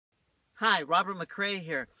Hi, Robert McCrae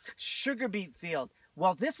here. Sugar beet field.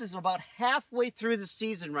 Well, this is about halfway through the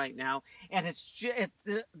season right now, and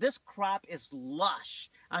this crop is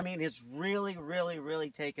lush. I mean, it's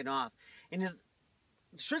really taken off. And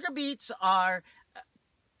sugar beets are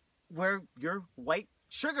where your white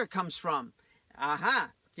sugar comes from.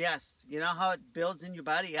 Aha, yes. You know how it builds in your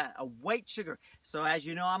body? Yeah, a white sugar. So as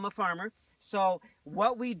you know, I'm a farmer. So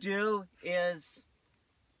what we do is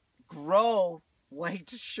grow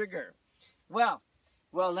white sugar. Well,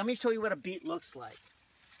 let me show you what a beet looks like.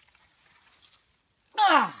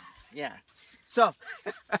 Yeah. So,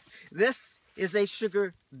 this is a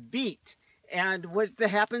sugar beet. And what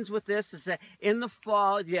happens with this is that in the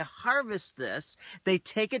fall, you harvest this, they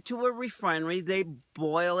take it to a refinery, they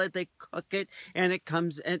boil it, they cook it, and it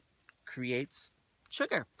comes and creates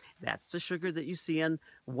sugar. That's the sugar that you see in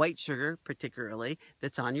white sugar, particularly,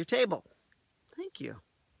 that's on your table. Thank you.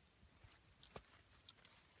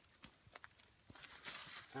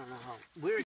 I don't know how weird.